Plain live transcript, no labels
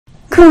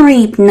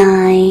Creep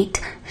Night,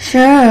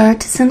 sure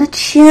to send a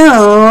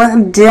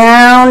chill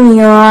down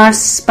your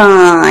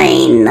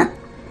spine.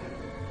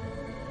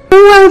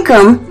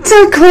 Welcome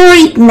to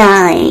Creep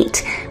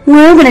Night.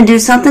 We're gonna do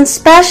something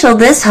special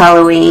this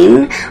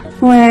Halloween.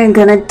 We're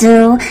gonna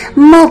do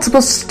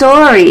multiple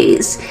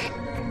stories.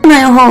 And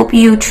I hope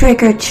you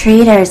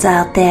trick-or-treaters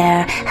out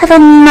there have a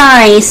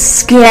nice,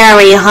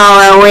 scary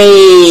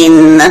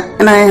Halloween.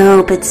 And I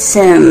hope it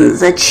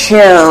sends a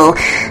chill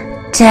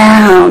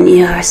down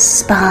your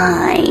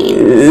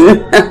spine.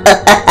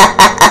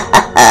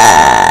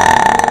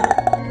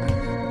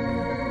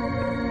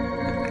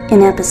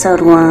 In episode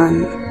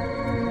 1,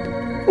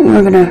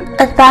 we're gonna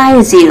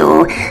advise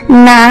you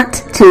not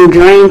to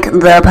drink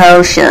the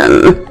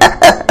potion.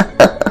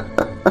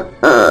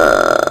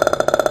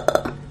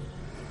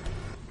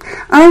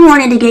 I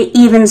wanted to get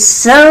even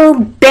so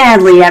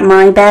badly at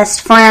my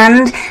best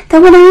friend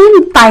that when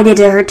I invited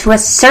her to a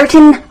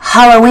certain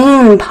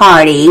Halloween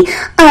party,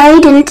 I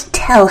didn't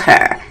tell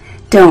her,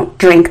 don't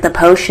drink the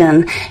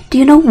potion. Do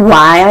you know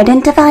why I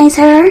didn't advise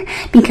her?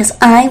 Because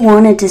I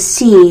wanted to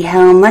see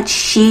how much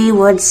she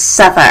would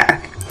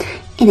suffer.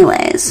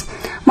 Anyways,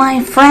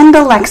 my friend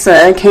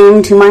Alexa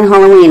came to my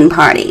Halloween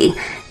party.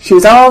 She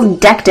was all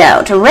decked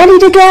out, ready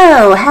to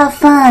go, have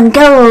fun,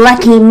 go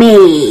lucky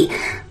me.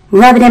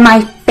 Rub it in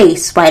my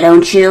face, why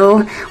don't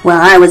you? Well,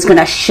 I was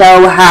gonna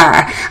show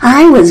her.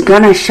 I was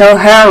gonna show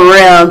her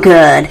real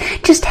good,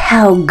 just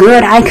how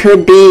good I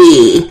could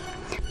be.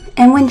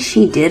 And when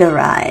she did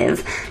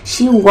arrive,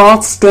 she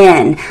waltzed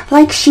in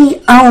like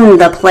she owned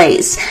the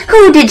place.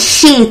 Who did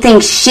she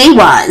think she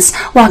was,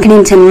 walking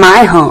into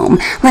my home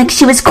like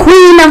she was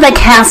queen of the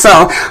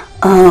castle?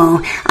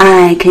 Oh,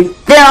 I could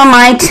feel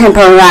my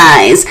temper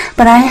rise,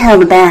 but I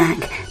held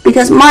back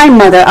because my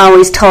mother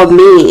always told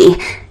me,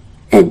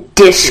 a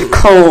dish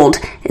cold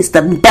is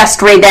the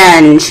best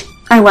revenge.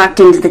 I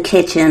walked into the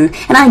kitchen,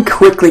 and I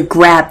quickly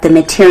grabbed the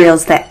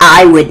materials that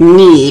I would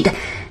need.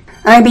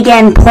 I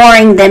began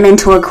pouring them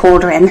into a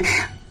cauldron.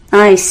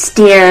 I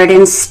steered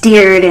and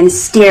steered and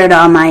steered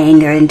all my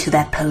anger into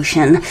that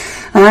potion.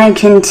 I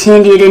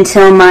continued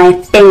until my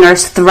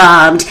fingers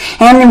throbbed,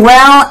 and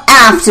well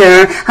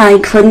after I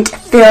couldn't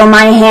feel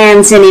my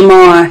hands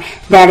anymore.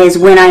 That is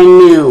when I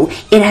knew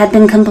it had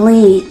been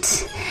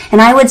complete.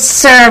 And I would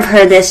serve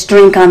her this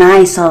drink on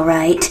ice, all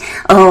right.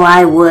 Oh,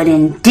 I would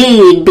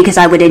indeed, because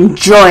I would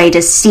enjoy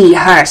to see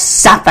her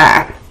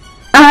suffer.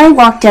 I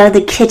walked out of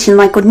the kitchen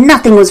like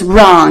nothing was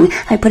wrong.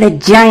 I put a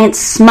giant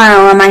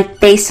smile on my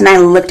face and I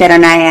looked at her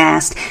and I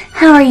asked,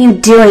 "How are you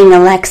doing,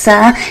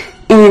 Alexa?"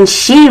 And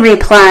she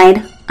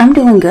replied, "I'm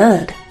doing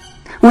good."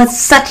 With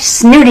such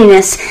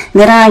snootiness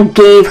that I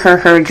gave her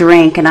her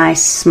drink and I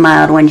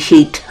smiled when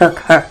she took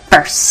her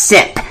first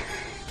sip.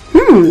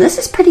 This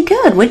is pretty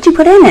good. What'd you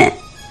put in it?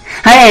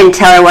 I didn't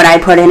tell her what I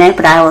put in it,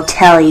 but I will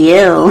tell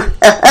you.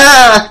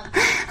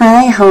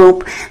 I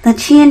hope that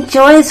she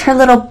enjoys her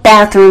little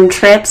bathroom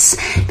trips,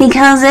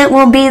 because it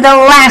will be the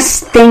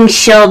last thing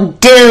she'll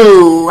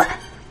do.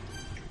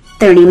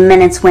 30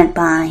 minutes went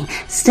by.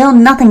 Still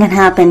nothing had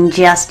happened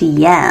just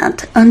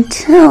yet,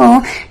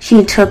 until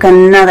she took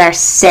another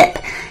sip.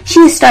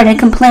 She started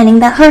complaining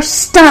that her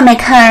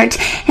stomach hurt,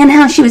 and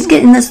how she was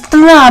getting this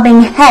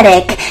throbbing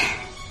headache.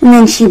 And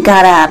then she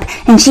got up,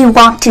 and she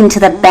walked into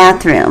the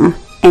bathroom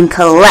and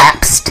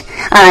collapsed.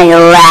 I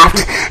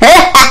laughed.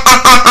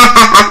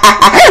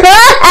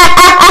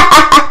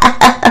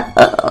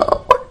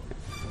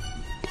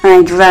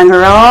 I dragged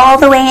her all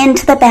the way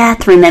into the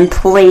bathroom and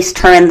placed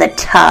her in the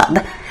tub,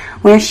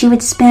 where she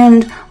would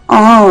spend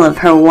all of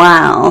her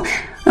while.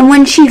 And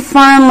when she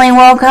finally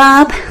woke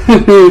up,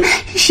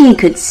 she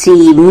could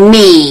see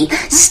me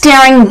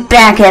staring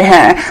back at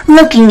her,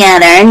 looking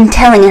at her and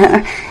telling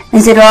her,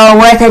 "Is it all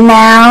worth it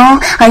now?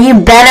 Are you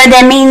better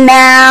than me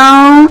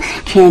now?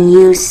 Can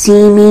you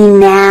see me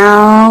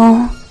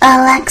now,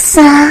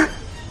 Alexa?"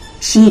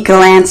 She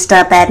glanced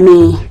up at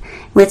me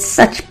with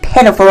such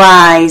pitiful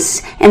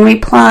eyes and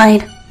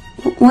replied,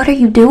 "What are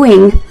you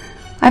doing?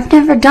 I've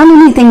never done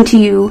anything to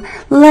you.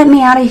 Let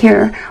me out of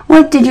here.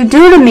 What did you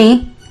do to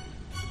me?"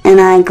 And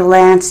I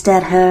glanced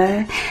at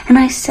her, and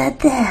I said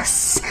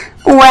this,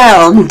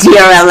 "Well,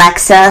 dear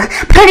Alexa,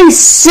 pretty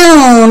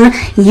soon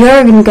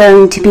you're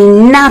going to be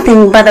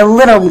nothing but a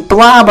little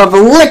blob of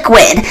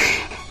liquid.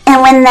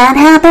 And when that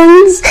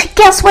happens,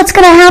 guess what's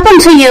going to happen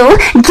to you?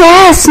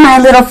 Guess, my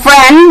little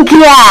friend,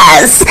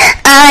 guess.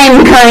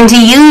 I'm going to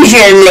use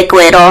your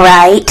liquid, all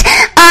right?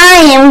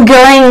 I am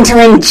going to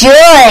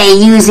enjoy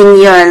using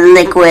your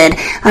liquid.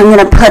 I'm going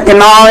to put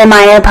them all in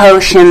my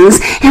potions.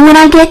 And when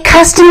I get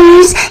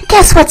customers,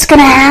 guess what's going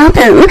to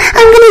happen?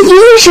 I'm going to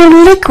use your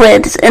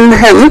liquids in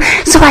them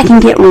so I can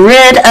get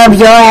rid of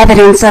your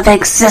evidence of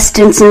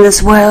existence in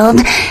this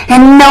world.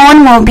 And no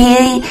one will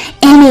be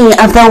any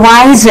of the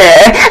wiser."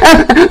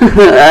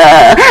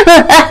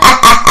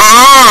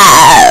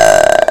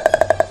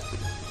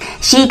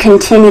 She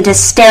continued to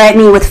stare at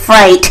me with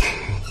fright,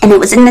 and it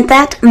was in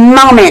that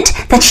moment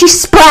that she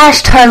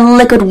splashed her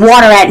liquid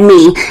water at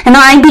me, and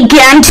I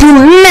began to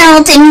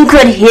melt, and you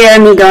could hear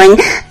me going,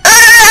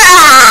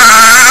 "Ah!"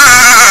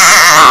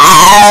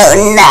 Oh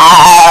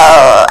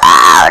no!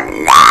 Oh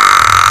no!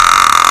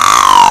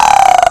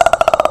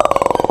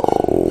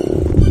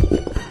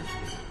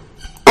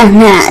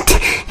 And that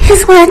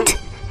is what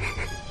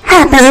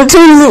happened to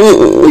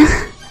me.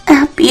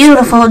 A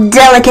beautiful,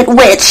 delicate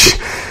witch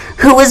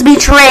who was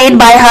betrayed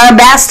by her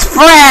best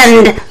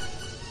friend.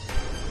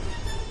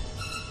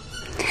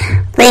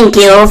 Thank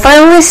you for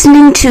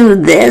listening to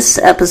this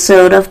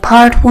episode of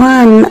Part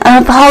 1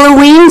 of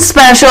Halloween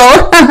Special.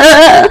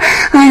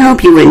 I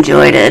hope you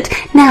enjoyed it.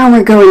 Now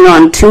we're going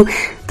on to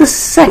the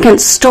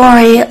second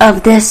story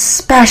of this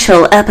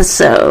special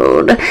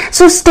episode.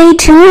 So stay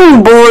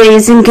tuned,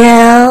 boys and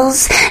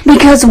girls,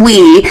 because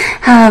we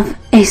have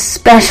a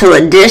special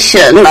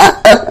edition.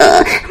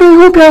 I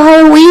hope your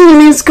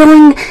Halloween is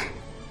going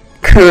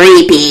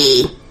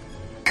creepy.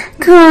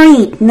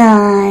 Creep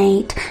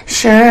night,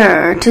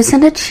 sure to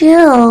send a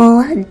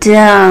chill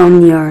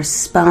down your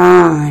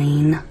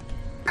spine.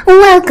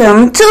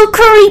 Welcome to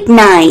Creep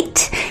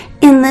Night.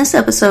 In this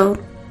episode,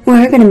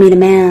 we're going to meet a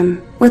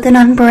man with an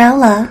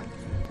umbrella.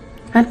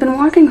 I've been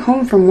walking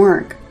home from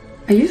work.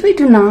 I usually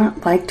do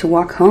not like to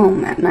walk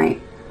home at night,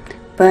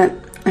 but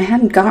I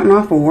hadn't gotten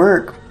off of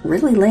work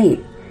really late,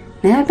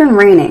 and it had been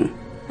raining.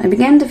 I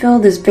began to feel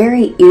this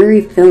very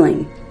eerie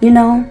feeling, you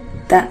know,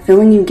 that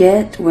feeling you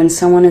get when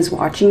someone is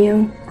watching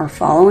you or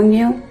following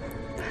you.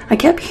 I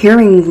kept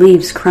hearing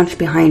leaves crunch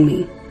behind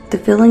me. The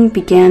feeling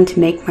began to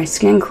make my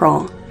skin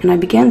crawl, and I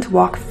began to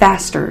walk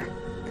faster.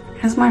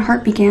 As my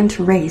heart began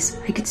to race,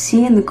 I could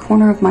see in the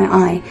corner of my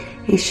eye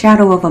a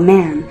shadow of a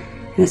man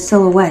and a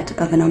silhouette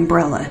of an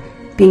umbrella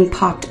being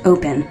popped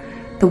open.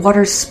 The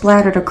water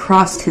splattered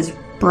across his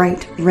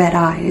bright red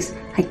eyes.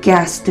 I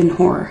gasped in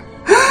horror.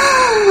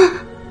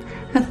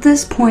 At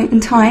this point in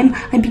time,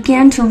 I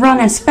began to run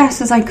as fast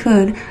as I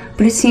could,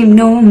 but it seemed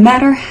no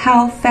matter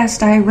how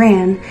fast I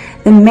ran,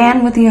 the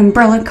man with the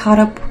umbrella caught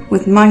up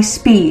with my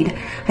speed.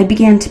 I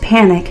began to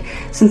panic,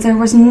 since there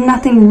was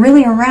nothing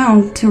really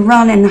around to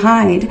run and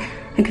hide.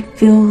 I could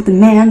feel the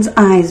man's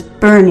eyes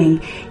burning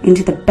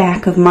into the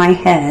back of my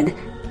head.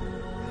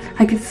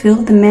 I could feel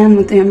the man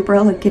with the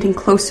umbrella getting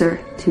closer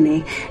to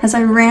me. As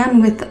I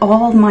ran with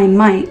all my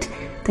might,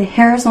 the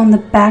hairs on the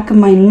back of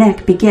my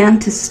neck began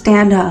to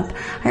stand up.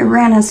 I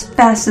ran as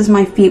fast as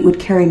my feet would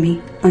carry me,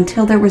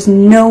 until there was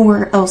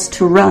nowhere else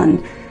to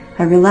run.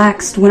 I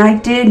relaxed when I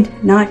did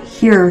not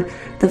hear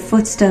the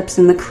footsteps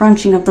and the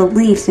crunching of the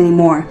leaves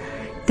anymore,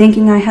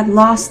 thinking I had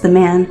lost the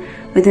man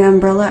with the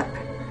umbrella,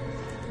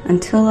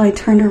 until I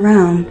turned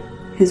around.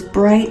 His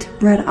bright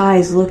red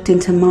eyes looked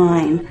into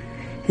mine.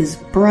 His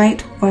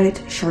bright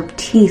white sharp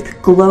teeth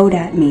glowed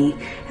at me,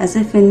 as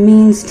if in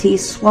means to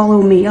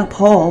swallow me up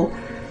whole.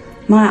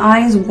 My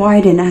eyes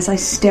widened as I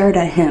stared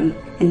at him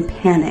in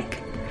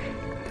panic.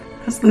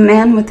 As the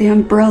man with the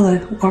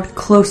umbrella walked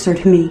closer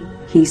to me,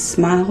 he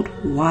smiled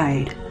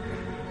wide.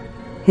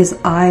 His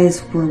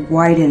eyes were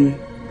widened,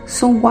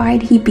 so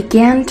wide he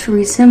began to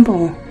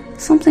resemble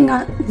something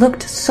that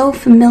looked so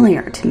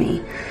familiar to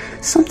me,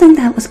 something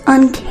that was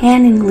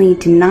uncannily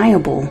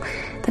deniable,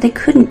 that it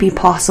couldn't be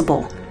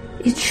possible.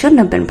 It shouldn't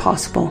have been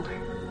possible.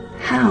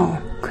 How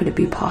could it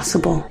be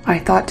possible? I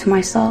thought to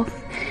myself,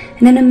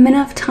 and in a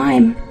minute of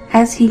time,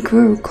 as he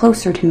grew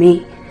closer to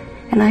me,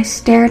 and I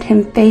stared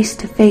him face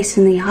to face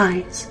in the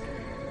eyes,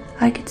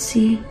 I could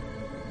see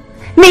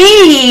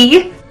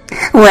me!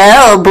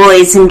 Well,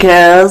 boys and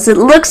girls, it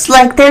looks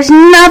like there's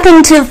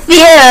nothing to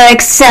fear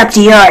except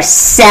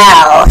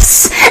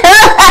yourselves.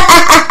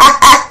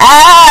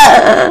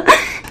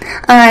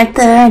 Our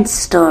third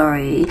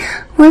story,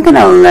 we're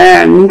gonna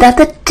learn that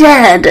the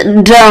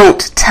dead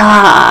don't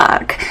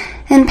talk.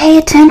 And pay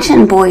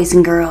attention, boys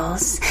and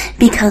girls,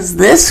 because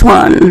this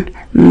one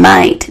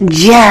might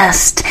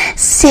just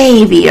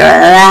save your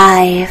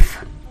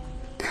life.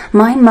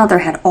 My mother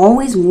had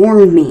always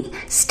warned me,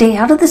 stay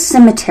out of the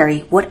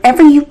cemetery.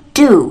 Whatever you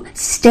do,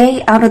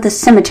 stay out of the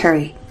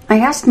cemetery. I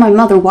asked my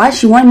mother why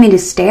she wanted me to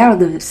stay out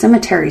of the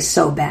cemetery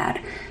so bad.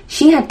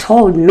 She had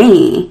told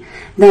me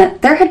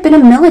that there had been a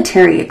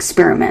military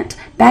experiment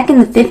back in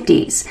the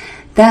 50s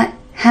that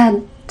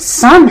had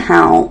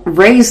somehow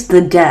raised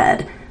the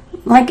dead,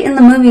 like in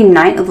the movie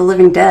Night of the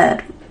Living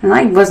Dead. And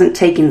I wasn't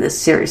taking this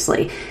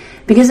seriously,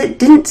 because it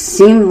didn't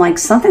seem like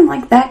something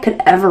like that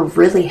could ever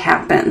really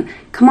happen.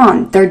 Come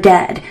on, they're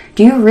dead.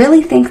 Do you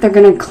really think they're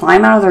going to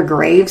climb out of their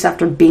graves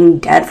after being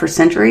dead for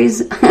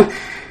centuries?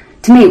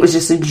 To me, it was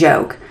just a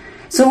joke.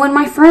 So when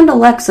my friend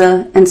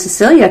Alexa and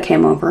Cecilia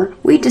came over,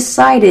 we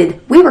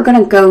decided we were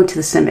going to go to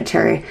the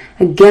cemetery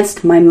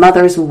against my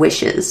mother's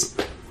wishes.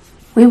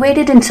 We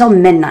waited until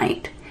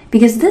midnight,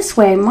 because this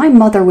way my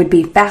mother would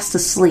be fast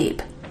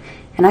asleep.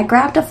 And I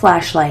grabbed a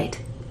flashlight,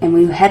 and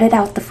we headed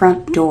out the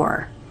front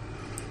door.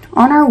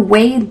 On our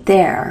way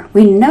there,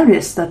 we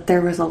noticed that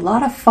there was a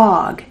lot of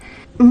fog,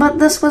 but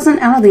this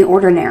wasn't out of the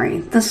ordinary.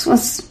 This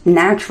was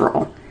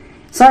natural.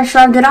 So I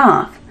shrugged it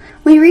off.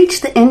 We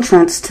reached the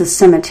entrance to the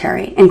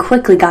cemetery and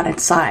quickly got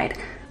inside,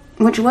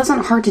 which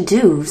wasn't hard to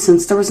do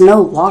since there was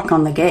no lock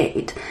on the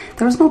gate.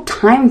 There was no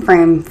time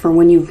frame for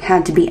when you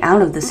had to be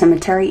out of the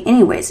cemetery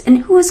anyways, and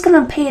who was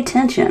going to pay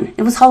attention?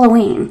 It was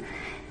Halloween.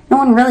 No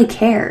one really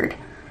cared.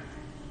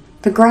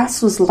 The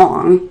grass was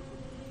long.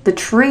 The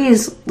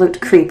trees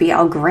looked creepy,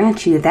 I'll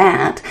grant you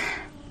that.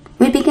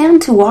 We began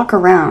to walk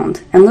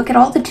around and look at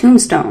all the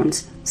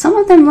tombstones. Some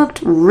of them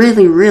looked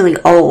really, really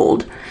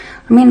old.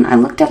 I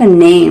looked at a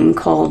name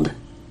called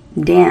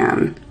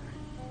Dan,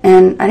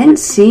 and I didn't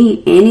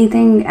see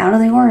anything out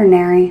of the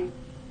ordinary.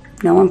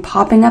 No one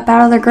popping up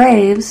out of their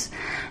graves.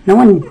 No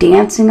one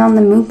dancing on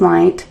the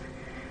moonlight.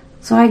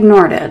 So I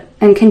ignored it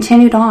and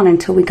continued on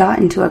until we got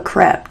into a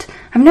crypt.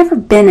 I've never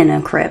been in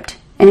a crypt,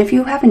 and if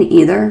you haven't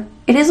either,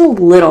 it is a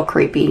little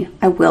creepy,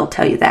 I will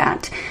tell you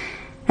that.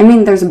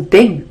 There's a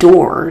big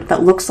door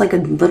that looks like a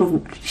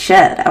little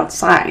shed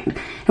outside.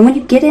 And when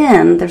you get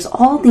in, there's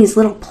all these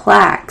little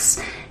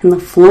plaques, and the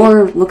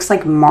floor looks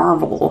like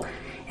marble.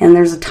 And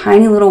there's a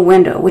tiny little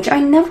window, which I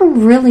never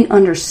really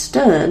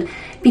understood,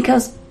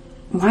 because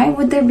why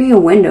would there be a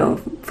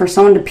window for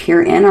someone to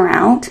peer in or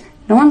out?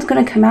 No one's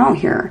going to come out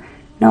here.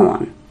 No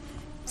one.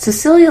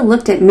 Cecilia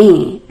looked at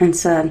me and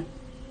said,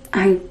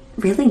 I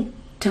really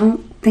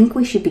don't think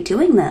we should be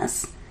doing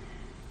this.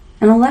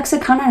 And Alexa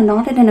kind of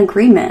nodded in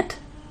agreement,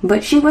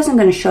 but she wasn't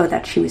going to show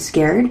that she was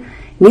scared.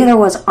 Neither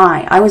was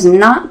I. I was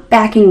not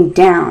backing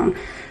down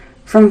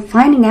from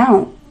finding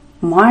out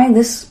why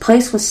this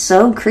place was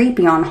so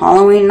creepy on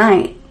Halloween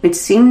night. It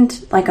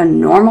seemed like a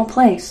normal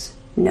place,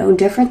 no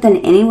different than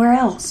anywhere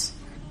else.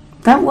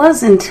 That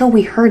was until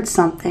we heard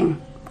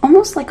something,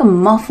 almost like a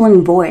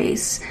muffling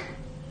voice,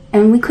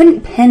 and we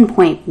couldn't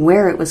pinpoint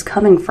where it was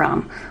coming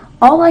from.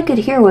 All I could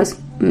hear was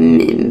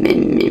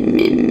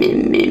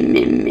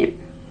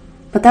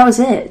but that was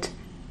it.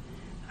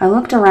 I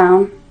looked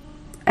around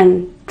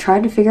and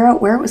tried to figure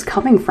out where it was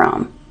coming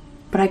from,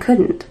 but I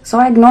couldn't, so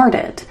I ignored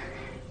it.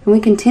 And we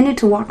continued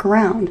to walk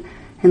around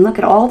and look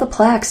at all the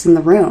plaques in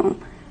the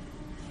room.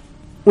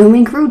 When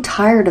we grew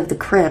tired of the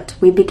crypt,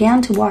 we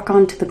began to walk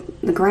onto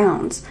the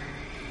grounds,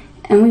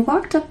 and we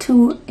walked up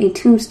to a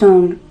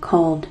tombstone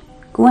called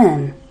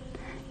Gwen.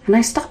 And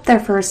I stopped there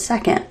for a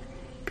second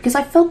because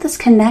I felt this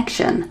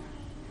connection.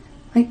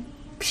 Like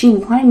she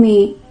wanted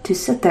me to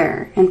sit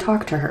there and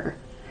talk to her.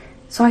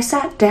 So I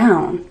sat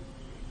down.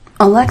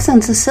 Alexa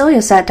and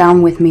Cecilia sat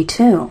down with me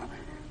too.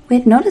 We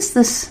had noticed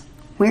this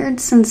weird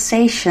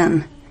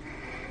sensation,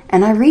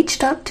 and I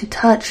reached up to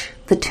touch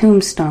the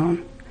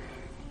tombstone.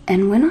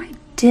 And when I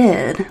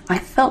did, I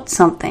felt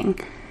something,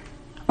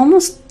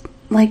 almost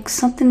like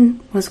something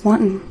was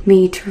wanting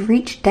me to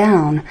reach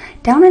down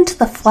into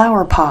the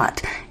flower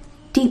pot,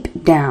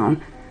 deep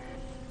down.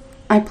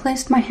 I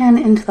placed my hand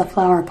into the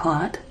flower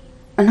pot,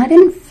 and I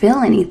didn't feel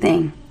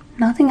anything,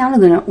 nothing out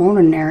of the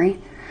ordinary.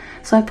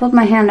 So I pulled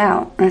my hand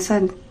out, and I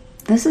said,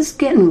 "This is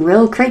getting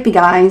real creepy,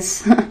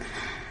 guys."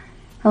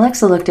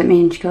 Alexa looked at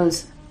me, and she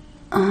goes,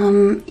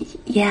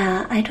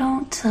 yeah, I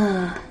don't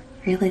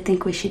really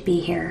think we should be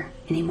here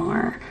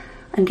anymore.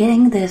 I'm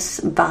getting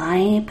this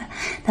vibe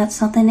that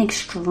something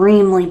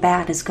extremely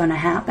bad is going to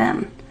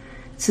happen.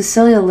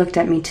 Cecilia looked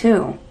at me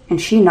too,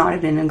 and she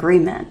nodded in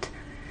agreement.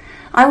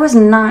 I was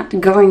not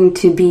going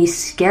to be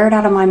scared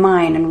out of my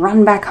mind and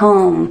run back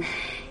home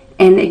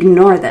and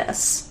ignore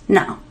this.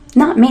 No,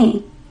 not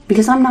me,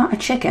 because I'm not a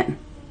chicken.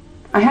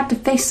 I have to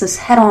face this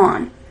head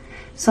on.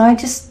 So I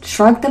just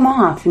shrugged them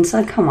off and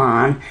said, come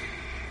on.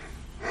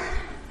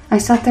 I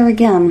sat there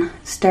again,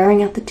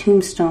 staring at the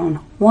tombstone,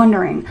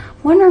 wondering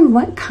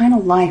what kind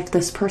of life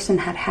this person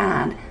had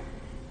had.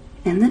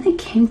 And then it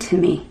came to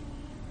me.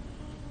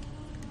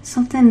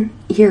 Something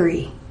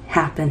eerie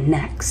happened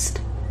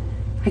next.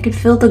 I could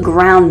feel the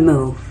ground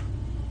move.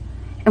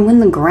 And when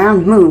the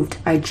ground moved,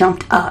 I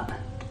jumped up.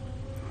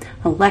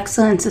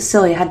 Alexa and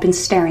Cecilia had been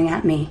staring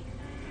at me,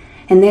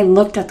 and they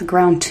looked at the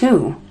ground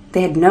too.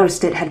 They had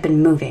noticed it had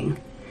been moving.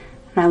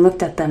 And I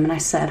looked at them and I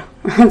said,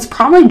 it's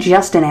probably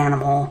just an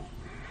animal.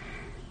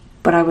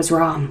 But I was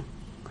wrong.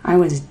 I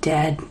was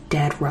dead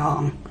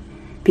wrong.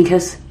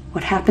 Because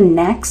what happened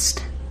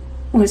next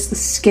was the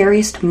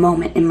scariest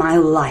moment in my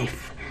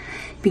life.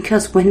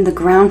 Because when the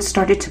ground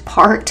started to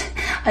part,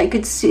 I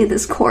could see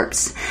this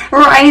corpse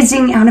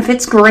rising out of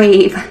its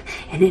grave.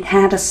 And it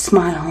had a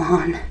smile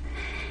on.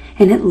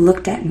 And it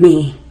looked at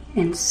me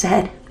and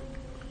said,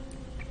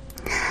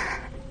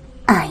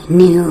 I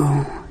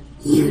knew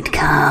you'd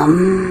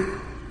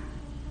come.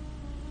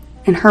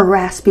 In her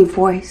raspy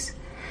voice,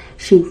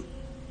 she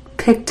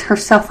picked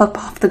herself up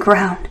off the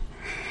ground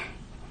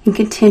and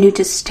continued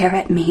to stare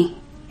at me,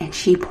 and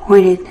she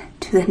pointed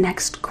to the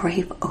next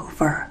grave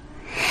over.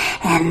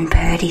 And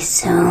pretty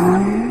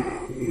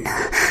soon,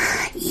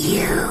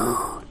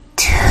 you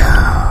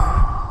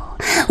too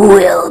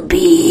will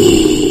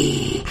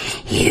be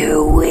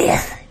here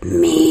with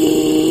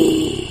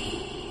me.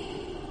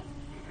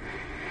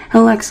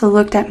 Alexa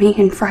looked at me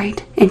in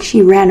fright, and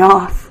she ran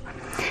off.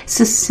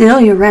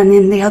 Cecilia ran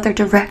in the other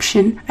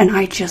direction, and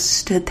I just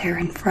stood there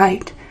in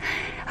fright.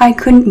 I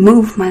couldn't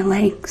move my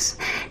legs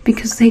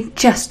because they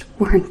just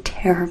were in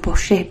terrible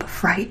shape of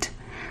fright.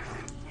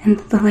 And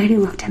the lady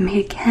looked at me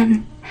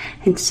again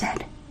and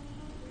said,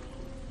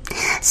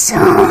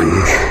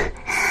 soon,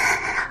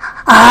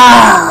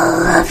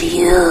 all of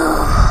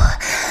you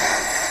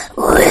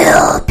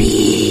will be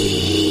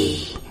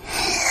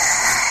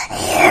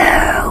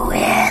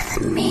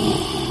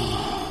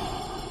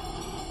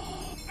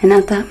And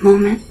at that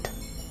moment,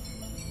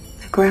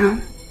 the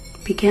ground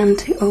began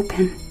to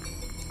open,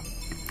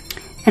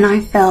 and I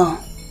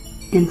fell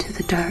into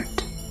the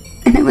dirt.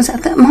 And it was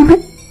at that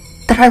moment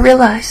that I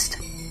realized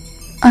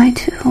I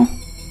too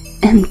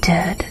am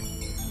dead.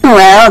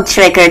 Well,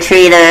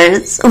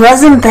 trick-or-treaters,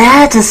 wasn't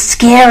that a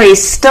scary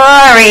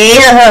story?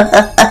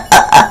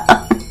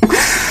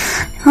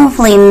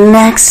 Hopefully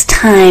next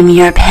time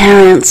your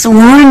parents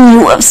warn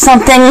you of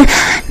something,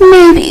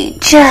 maybe,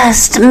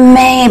 just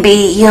maybe,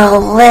 you'll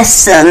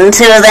listen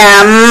to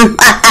them.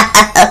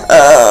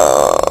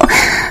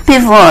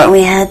 Before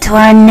we head to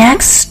our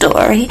next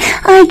story,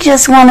 I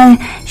just want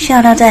to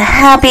shout out a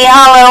happy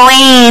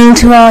Halloween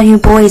to all you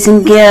boys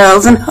and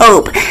girls and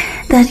hope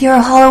that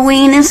your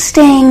Halloween is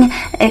staying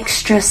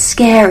extra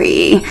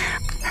scary.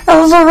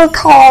 As you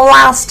recall,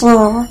 last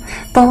year,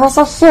 there was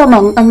a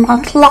human in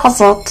my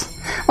closet.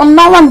 Well,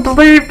 no one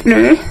believed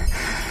me,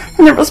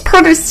 and it was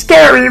pretty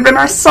scary when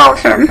I saw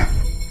him.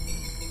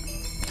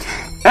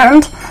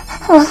 And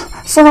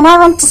so when I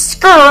went to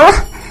school,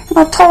 and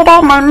I told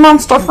all my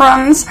monster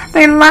friends,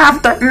 they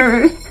laughed at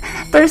me.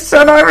 They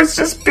said I was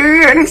just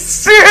being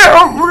silly.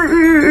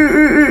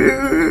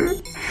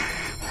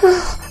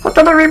 I'm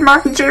gonna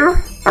remind you,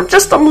 I'm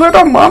just a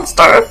little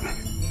monster.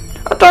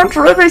 I don't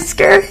really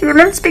scare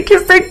humans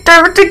because they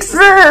don't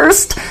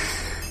exist.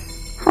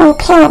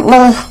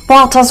 Apparently,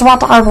 that is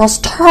what I was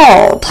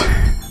told.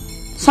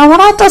 So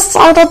what I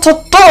decided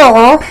to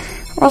do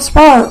was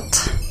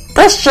wait.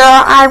 This year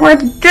I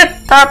would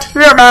get that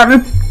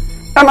human,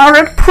 and I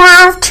would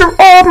prove to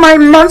all my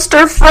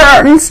monster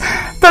friends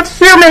that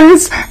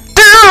humans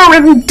do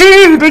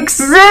indeed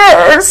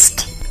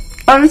exist.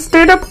 I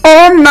stayed up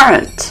all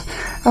night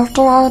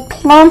after I had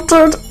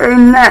planted a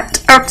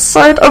net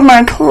outside of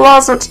my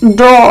closet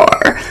door.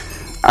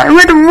 I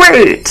would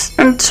wait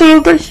until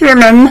the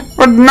human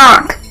would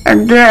knock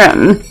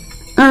again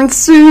and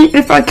see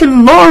if I could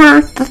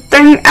lure the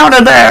thing out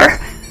of there.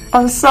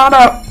 I sat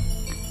up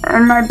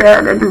on my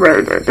bed and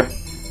waited.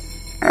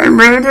 I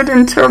waited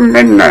until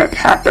midnight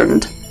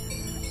happened,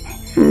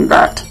 and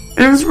that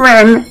is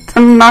when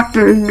the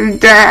knocking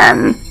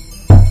began.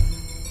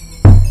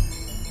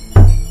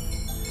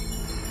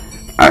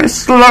 I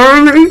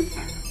slowly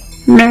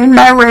made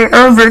my way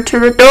over to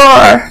the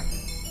door.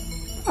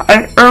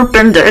 I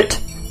opened it.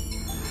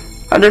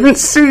 I didn't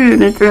see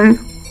anything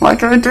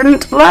like I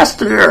didn't last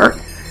year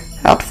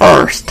at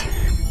first.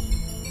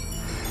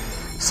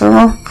 So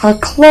I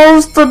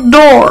closed the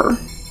door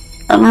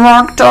and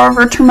walked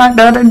over to my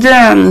bed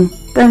again,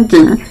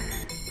 thinking,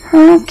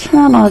 how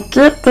can I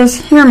get this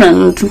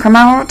human to come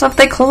out of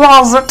the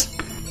closet?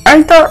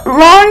 I thought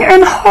long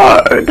and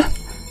hard.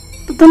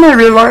 But then I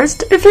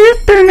realized if he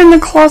had been in the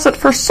closet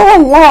for so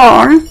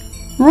long,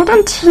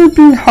 wouldn't he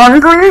be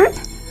hungry?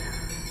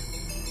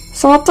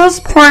 So at this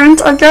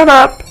point I got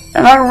up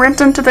and I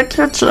went into the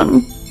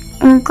kitchen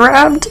and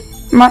grabbed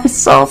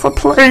myself a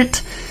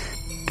plate.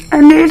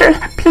 I made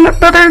a peanut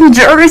butter and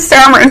jelly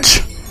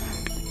sandwich,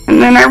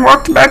 and then I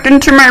walked back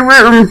into my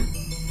room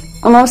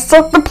and I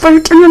set the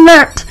plate in the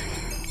net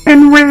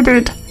and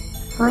waited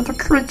for the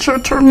creature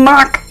to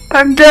knock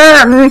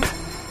again.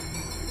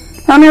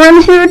 And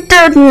when he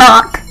did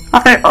knock,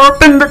 I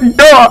opened the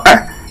door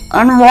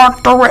and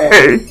walked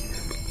away.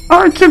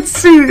 I could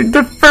see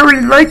the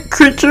furry-like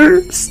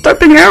creature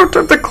stepping out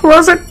of the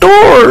closet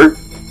door.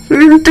 He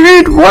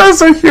indeed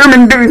was a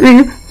human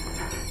being.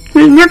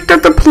 He looked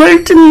at the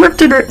plate and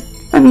lifted it,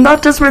 and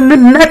that is when the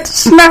net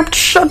snapped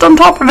shut on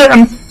top of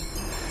him.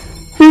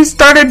 He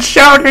started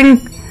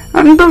shouting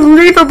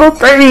unbelievable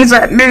things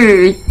at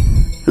me.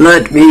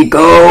 Let me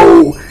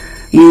go,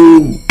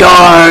 you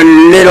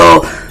darn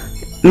little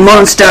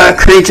monster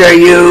creature,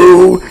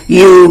 you!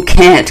 You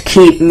can't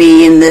keep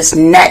me in this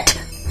net.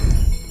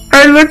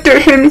 I looked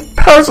at him,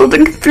 puzzled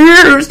and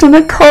confused, and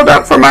I called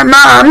out for my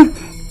mom,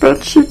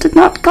 but she did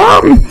not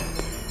come.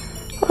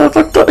 I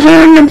looked at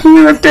him, and he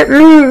looked at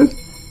me.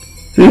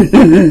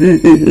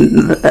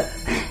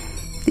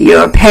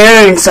 Your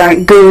parents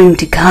aren't going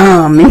to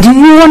come, and do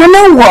you want to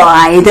know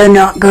why they're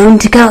not going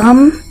to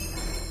come?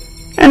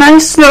 And I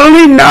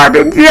slowly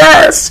nodded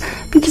yes,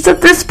 because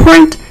at this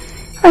point,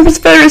 I was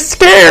very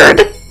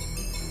scared.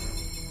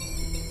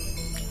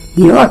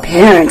 Your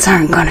parents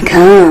aren't gonna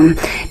come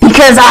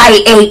because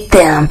I ate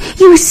them.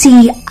 You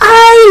see,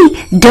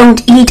 I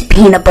don't eat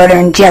peanut butter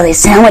and jelly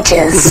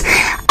sandwiches.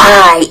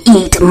 I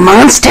eat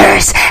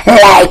monsters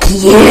like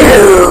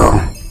you.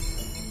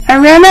 I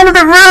ran out of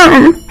the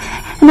room,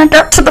 and I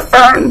got to the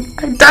phone.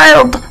 I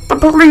dialed the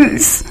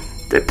police.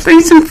 The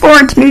police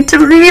informed me to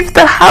leave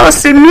the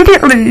house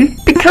immediately,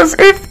 because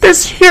if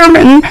this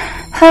human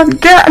had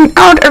gotten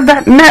out of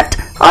that net,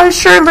 I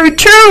surely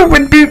too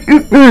would be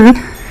eaten.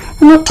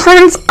 And it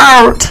turns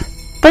out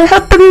they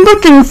had been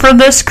looking for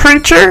this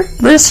creature,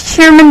 this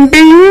human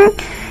being,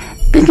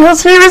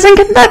 because he was in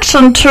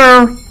connection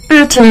to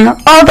eating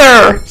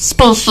other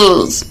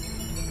species.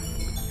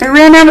 I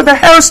ran out of the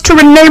house to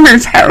a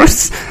neighbor's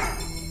house,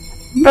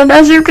 but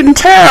as you can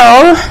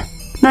tell,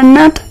 the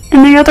net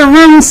in the other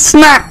room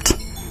snapped,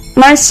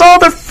 and I saw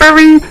the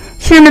furry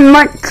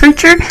human-like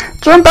creature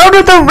jump out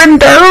of the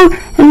window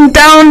and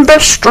down the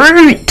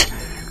street.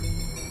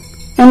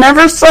 And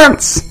ever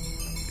since,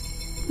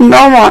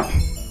 no one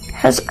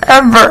has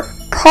ever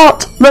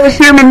caught the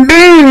human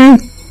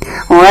being.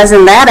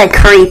 Wasn't that a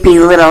creepy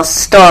little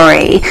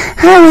story?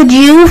 How would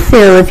you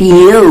feel if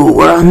you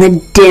were on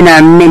the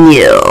dinner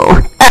menu?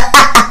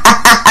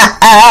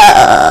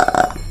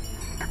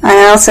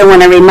 I also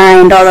want to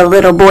remind all the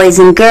little boys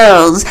and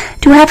girls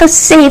to have a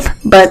safe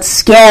but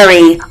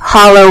scary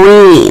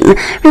Halloween.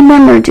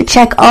 Remember to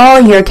check all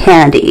your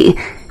candy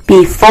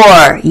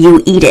before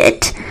you eat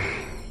it.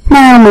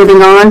 Now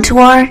moving on to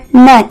our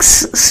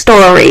next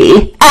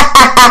story.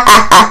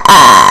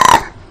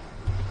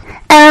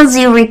 As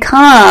you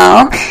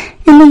recall,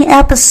 in the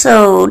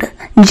episode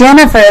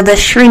Jennifer the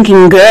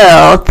Shrinking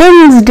Girl,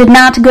 things did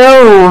not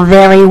go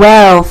very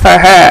well for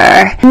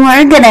her.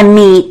 We're gonna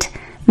meet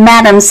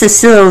Madame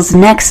Cecile's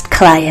next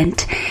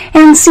client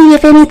and see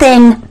if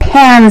anything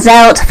pans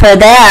out for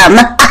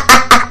them.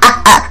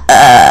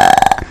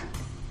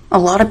 A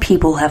lot of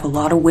people have a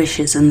lot of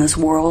wishes in this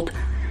world,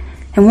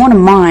 and one of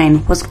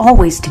mine was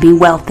always to be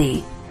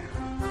wealthy.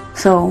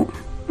 So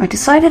I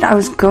decided I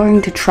was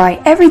going to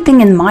try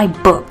everything in my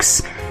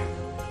books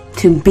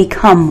to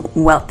become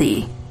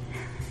wealthy.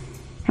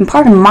 And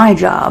part of my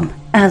job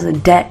as a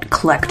debt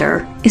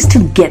collector is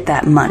to get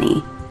that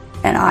money,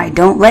 and I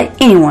don't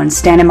let anyone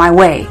stand in my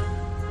way.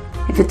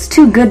 If it's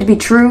too good to be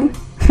true,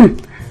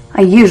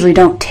 I usually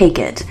don't take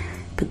it.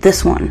 But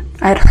this one,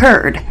 I had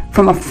heard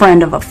from a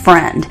friend of a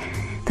friend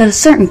that a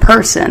certain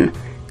person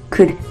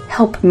could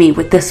help me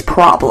with this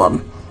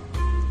problem.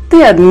 They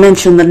had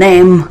mentioned the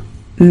name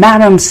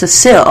Madame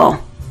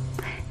Cecile.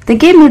 They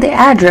gave me the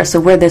address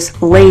of where this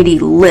lady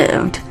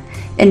lived,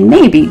 and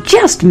maybe,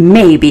 just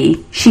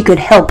maybe, she could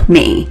help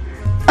me.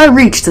 I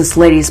reached this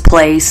lady's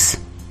place.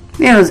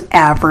 It was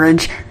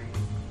average,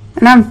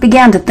 and I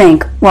began to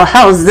think, well,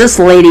 how is this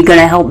lady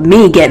gonna help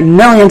me get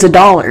millions of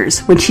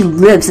dollars when she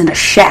lives in a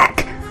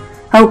shack?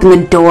 I opened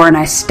the door and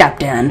I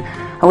stepped in.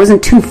 I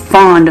wasn't too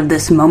fond of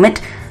this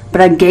moment,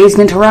 but I gazed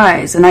into her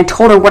eyes and I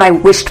told her what I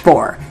wished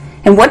for.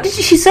 And what did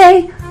she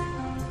say?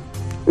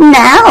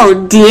 Now,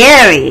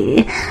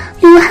 dearie,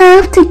 you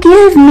have to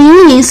give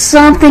me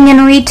something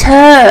in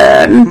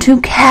return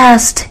to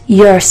cast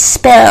your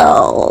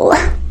spell.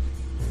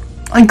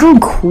 I grew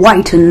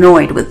quite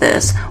annoyed with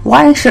this.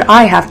 Why should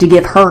I have to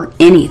give her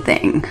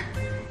anything?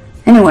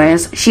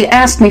 Anyways, she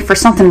asked me for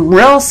something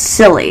real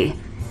silly.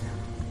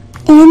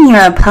 In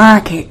your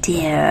pocket,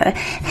 dear,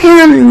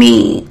 hand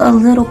me a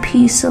little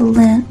piece of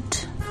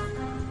lint.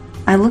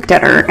 I looked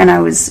at her and I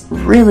was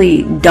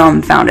really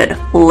dumbfounded.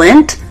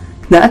 Lint?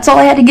 That's all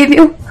I had to give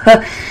you?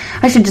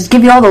 I should just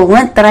give you all the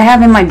lint that I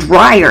have in my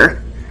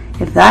dryer,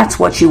 if that's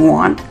what you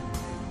want.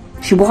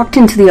 She walked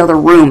into the other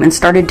room and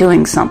started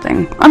doing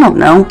something. I don't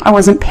know, I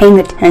wasn't paying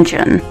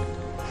attention.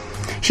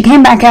 She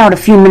came back out a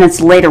few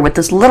minutes later with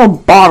this little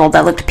bottle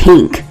that looked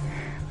pink.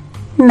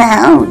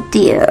 Now,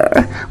 dear,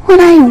 what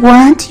I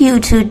want you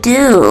to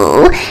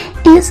do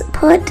is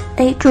put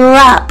a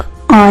drop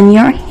on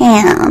your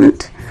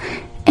hand,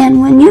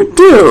 and when you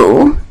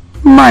do,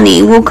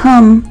 money will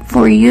come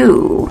for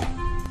you.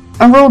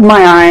 I rolled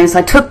my eyes,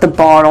 I took the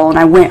bottle, and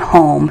I went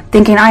home,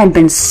 thinking I had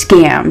been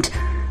scammed.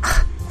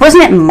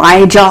 Wasn't it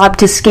my job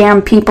to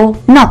scam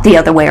people? Not the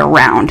other way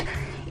around.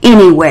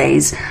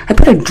 Anyways, I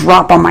put a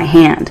drop on my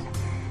hand,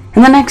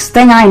 and the next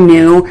thing I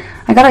knew,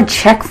 I got a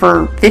check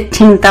for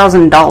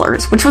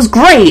 $15,000, which was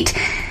great.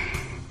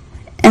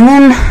 And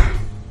then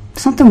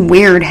something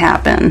weird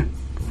happened.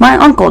 My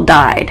uncle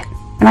died,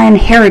 and I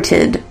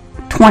inherited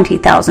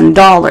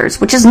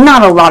 $20,000, which is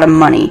not a lot of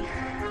money.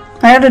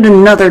 I added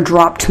another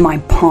drop to my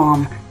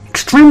palm,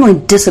 extremely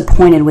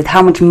disappointed with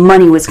how much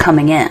money was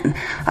coming in.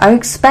 I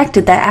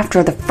expected that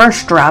after the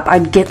first drop,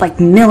 I'd get like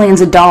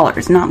millions of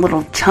dollars, not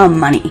little chum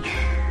money.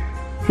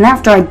 And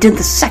after I did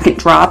the second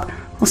drop,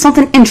 well,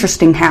 something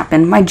interesting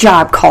happened. My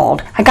job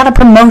called. I got a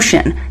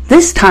promotion.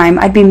 This time,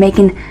 I'd be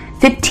making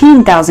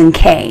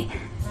 $15,000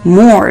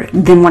 more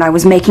than what I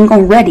was making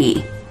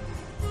already.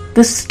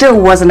 This still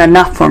wasn't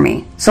enough for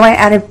me, so I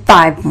added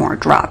 5 more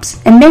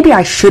drops. And maybe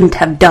I shouldn't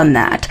have done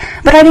that,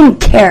 but I didn't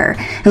care.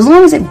 As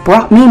long as it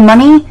brought me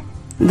money,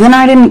 then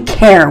I didn't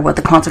care what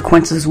the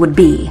consequences would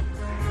be.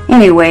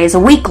 Anyways, a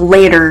week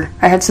later,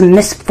 I had some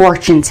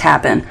misfortunes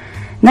happen.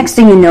 Next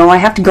thing you know, I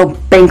have to go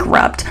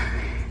bankrupt.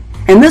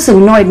 And this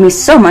annoyed me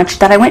so much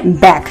that I went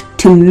back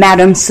to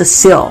Madame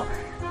Cecile.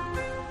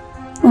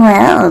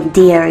 Well,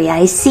 dearie,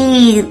 I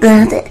see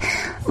that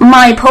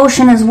my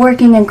potion is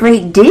working a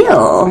great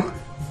deal.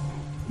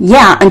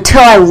 Yeah,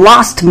 until I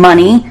lost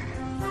money.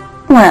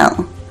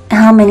 Well,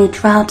 how many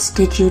drops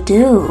did you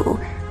do?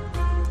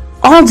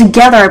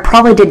 Altogether, I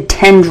probably did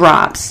 10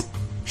 drops.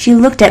 She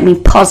looked at me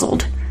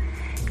puzzled.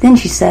 Then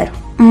she said,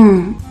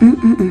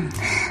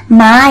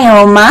 My,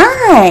 oh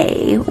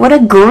my, what a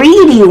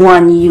greedy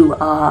one you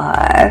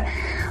are.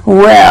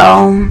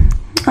 Well,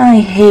 I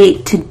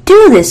hate to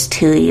do this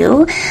to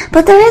you,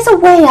 but there is a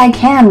way I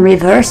can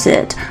reverse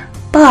it.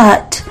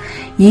 But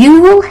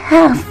you will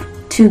have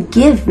to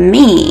give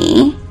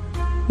me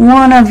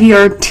one of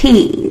your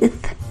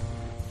teeth.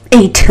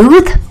 A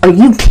tooth? Are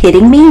you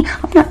kidding me?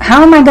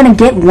 How am I going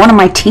to get one of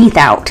my teeth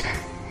out?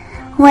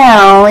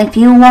 Well, if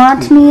you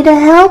want me to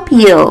help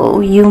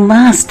you, you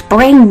must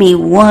bring me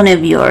one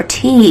of your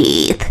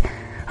teeth.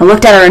 I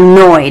looked at her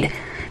annoyed,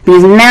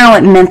 because now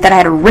it meant that I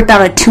had to rip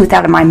out a tooth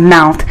out of my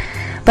mouth.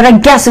 But I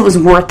guess it was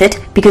worth it,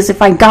 because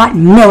if I got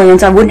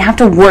millions, I wouldn't have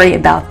to worry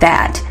about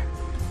that.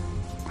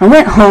 I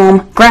went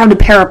home, grabbed a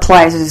pair of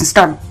pliers, and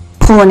started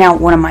pulling out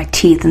one of my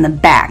teeth in the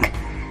back.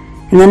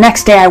 And the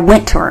next day I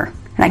went to her,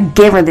 and I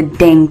gave her the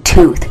dang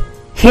tooth.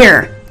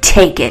 Here,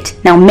 take it.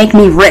 Now make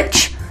me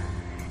rich.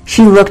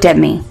 She looked at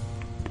me.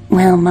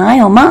 Well, my,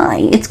 oh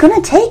my, it's going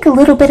to take a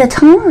little bit of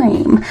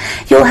time.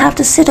 You'll have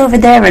to sit over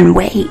there and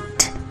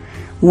wait.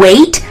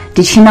 Wait?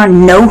 Did she not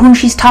know who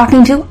she's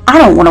talking to? I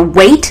don't want to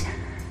wait.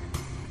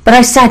 But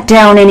I sat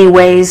down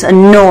anyways,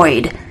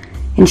 annoyed,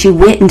 and she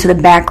went into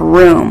the back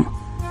room.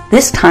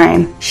 This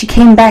time, she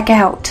came back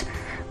out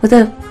with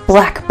a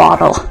black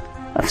bottle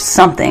of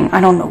something. I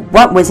don't know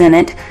what was in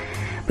it,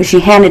 but she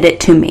handed it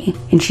to me,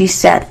 and she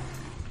said,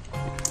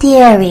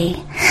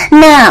 Dearie,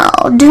 now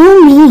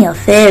do me a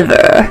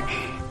favor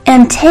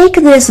and take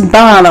this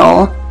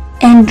bottle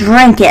and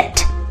drink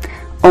it.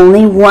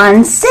 Only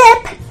one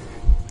sip.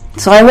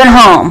 So I went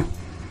home.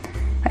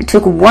 I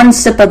took one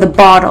sip of the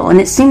bottle, and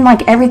it seemed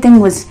like everything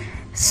was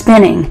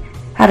spinning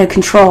out of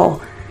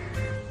control.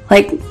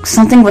 Like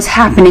something was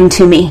happening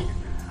to me.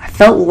 I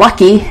felt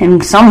lucky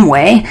in some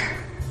way,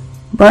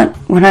 but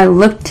when I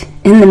looked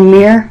in the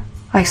mirror,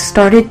 I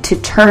started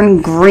to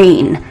turn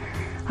green.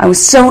 I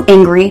was so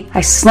angry,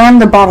 I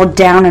slammed the bottle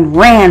down and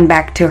ran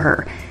back to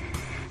her.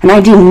 And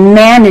I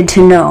demanded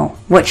to know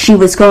what she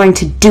was going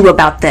to do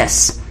about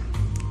this.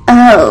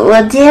 Oh,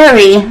 well,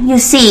 dearie, you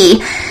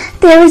see,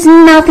 there is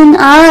nothing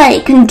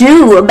I can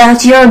do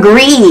about your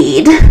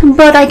greed,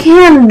 but I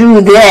can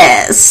do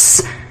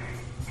this.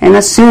 And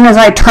as soon as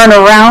I turned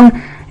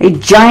around, a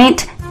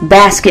giant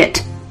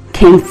basket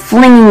came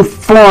flinging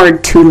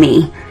forward to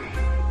me.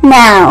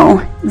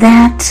 Now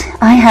that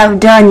I have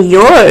done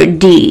your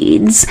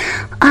deeds,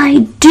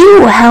 I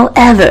do,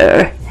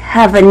 however,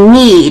 have a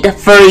need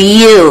for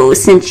you,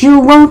 since you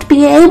won't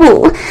be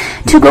able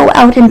to go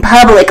out in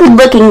public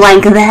looking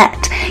like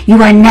that.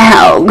 You are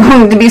now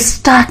going to be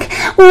stuck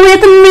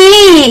with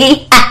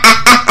me.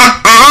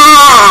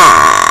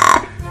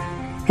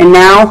 And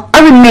now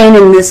I remain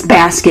in this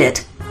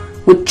basket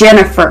with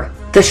Jennifer,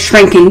 the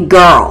shrinking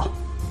girl.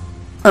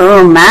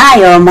 Oh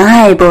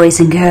my, boys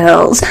and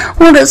girls,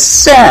 what a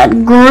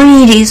sad,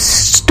 greedy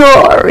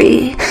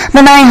story.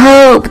 But I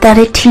hope that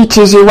it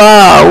teaches you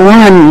all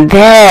one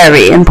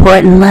very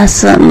important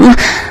lesson.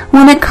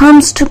 When it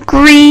comes to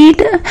greed,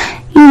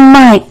 you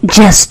might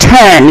just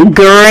turn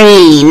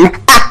green.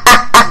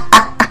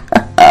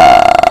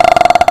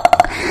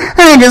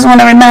 I just want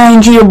to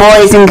remind you,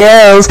 boys and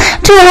girls,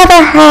 to have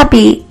a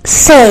happy,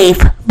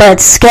 safe, but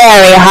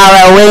scary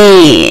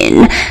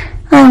Halloween.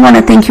 I want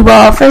to thank you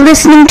all for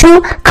listening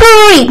to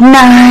Creep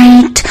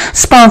Night,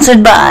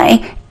 sponsored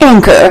by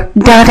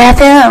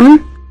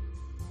Anchor.fm.